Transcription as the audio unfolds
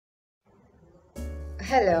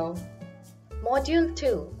Hello, Module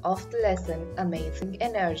 2 of the lesson Amazing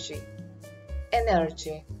Energy.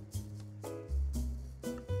 Energy.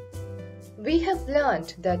 We have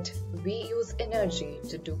learned that we use energy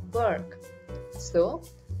to do work. So,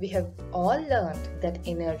 we have all learned that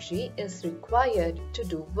energy is required to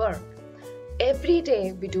do work. Every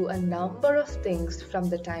day we do a number of things from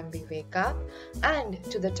the time we wake up and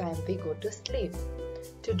to the time we go to sleep.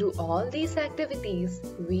 To do all these activities,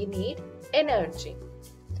 we need energy.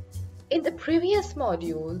 In the previous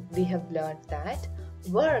module, we have learned that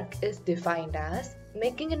work is defined as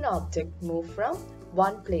making an object move from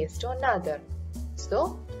one place to another.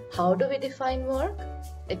 So, how do we define work?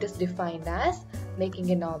 It is defined as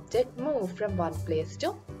making an object move from one place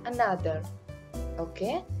to another.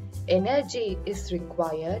 Okay? Energy is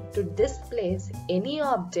required to displace any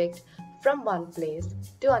object from one place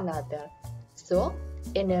to another. So,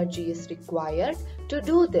 energy is required to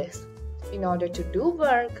do this. In order to do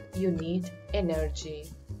work, you need energy.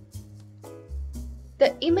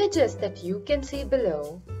 The images that you can see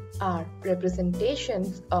below are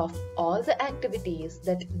representations of all the activities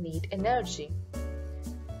that need energy.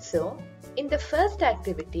 So, in the first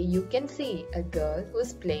activity, you can see a girl who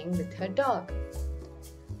is playing with her dog.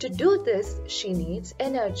 To do this, she needs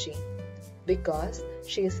energy because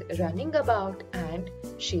she is running about and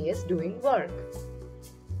she is doing work.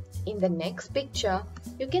 In the next picture,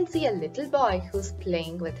 you can see a little boy who's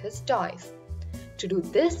playing with his toys. To do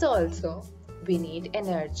this also, we need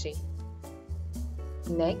energy.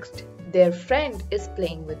 Next, their friend is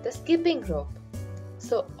playing with the skipping rope.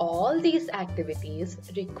 So all these activities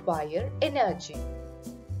require energy.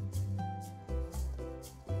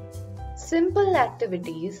 Simple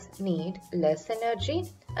activities need less energy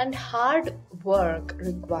and hard work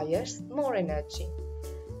requires more energy.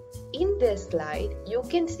 In this slide, you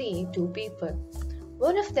can see two people.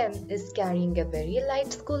 One of them is carrying a very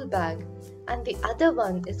light school bag and the other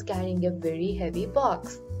one is carrying a very heavy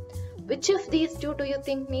box. Which of these two do you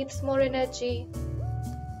think needs more energy?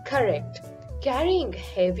 Correct. Carrying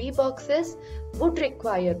heavy boxes would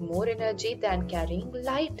require more energy than carrying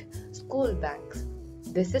light school bags.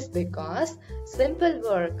 This is because simple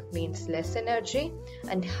work means less energy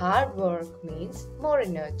and hard work means more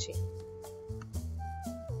energy.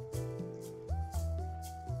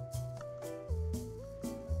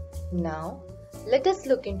 Now, let us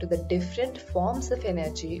look into the different forms of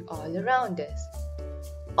energy all around us.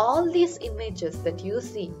 All these images that you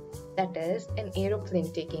see, that is an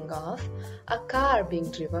aeroplane taking off, a car being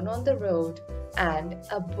driven on the road, and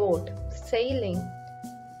a boat sailing,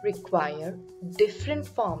 require different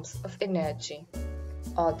forms of energy.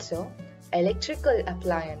 Also, electrical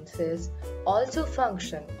appliances also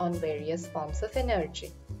function on various forms of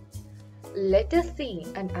energy. Let us see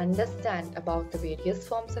and understand about the various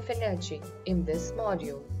forms of energy in this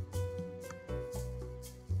module.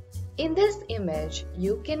 In this image,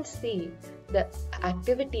 you can see the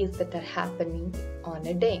activities that are happening on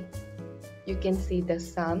a day. You can see the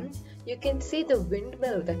sun, you can see the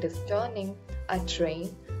windmill that is turning, a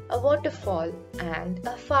train, a waterfall, and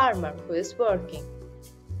a farmer who is working.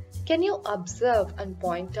 Can you observe and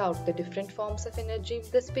point out the different forms of energy in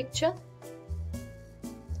this picture?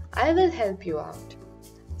 I will help you out.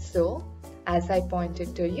 So, as I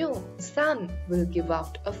pointed to you, sun will give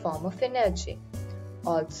out a form of energy.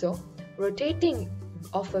 Also, rotating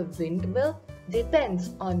of a windmill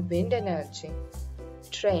depends on wind energy.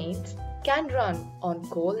 Trains can run on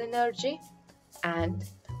coal energy and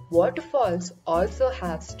waterfalls also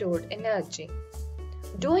have stored energy.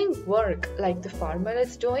 Doing work like the farmer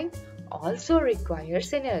is doing also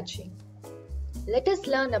requires energy. Let us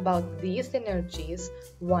learn about these energies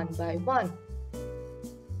one by one.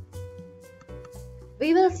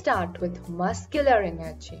 We will start with muscular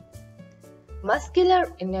energy.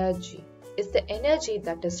 Muscular energy is the energy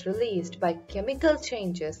that is released by chemical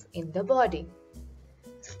changes in the body.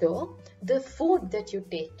 So, the food that you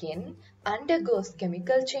take in undergoes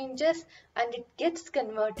chemical changes and it gets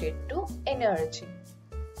converted to energy.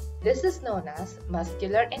 This is known as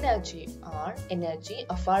muscular energy or energy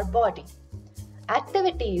of our body.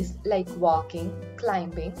 Activities like walking,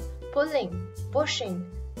 climbing, pulling, pushing,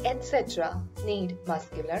 etc. need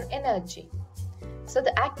muscular energy. So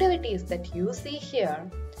the activities that you see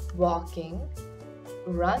here, walking,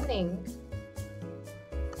 running,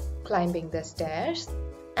 climbing the stairs,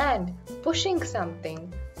 and pushing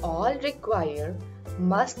something all require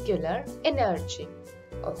muscular energy.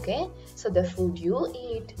 Okay, so the food you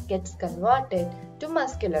eat gets converted to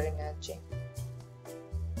muscular energy.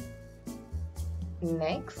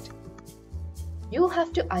 Next, you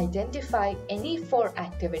have to identify any 4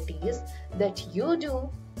 activities that you do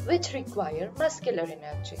which require muscular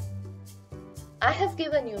energy. I have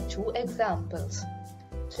given you two examples.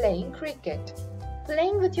 Playing cricket.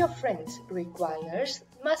 Playing with your friends requires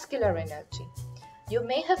muscular energy. You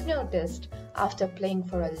may have noticed after playing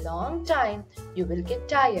for a long time, you will get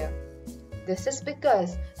tired. This is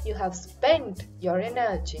because you have spent your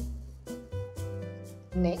energy.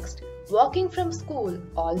 Next, walking from school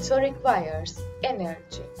also requires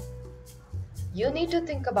energy. You need to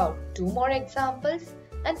think about two more examples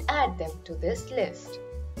and add them to this list.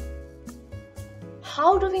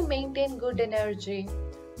 How do we maintain good energy?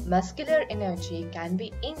 Muscular energy can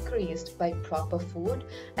be increased by proper food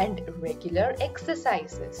and regular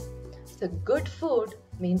exercises. So good food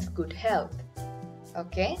means good health.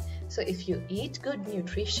 Okay, so if you eat good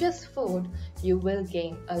nutritious food, you will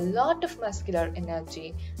gain a lot of muscular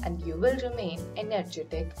energy and you will remain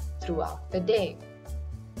energetic throughout the day.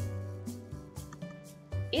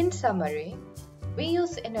 In summary, we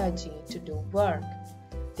use energy to do work.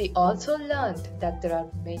 We also learned that there are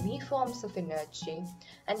many forms of energy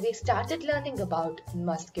and we started learning about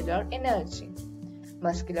muscular energy.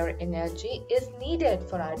 Muscular energy is needed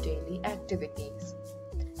for our daily activities.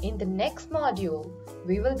 In the next module,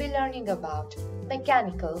 we will be learning about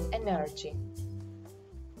mechanical energy.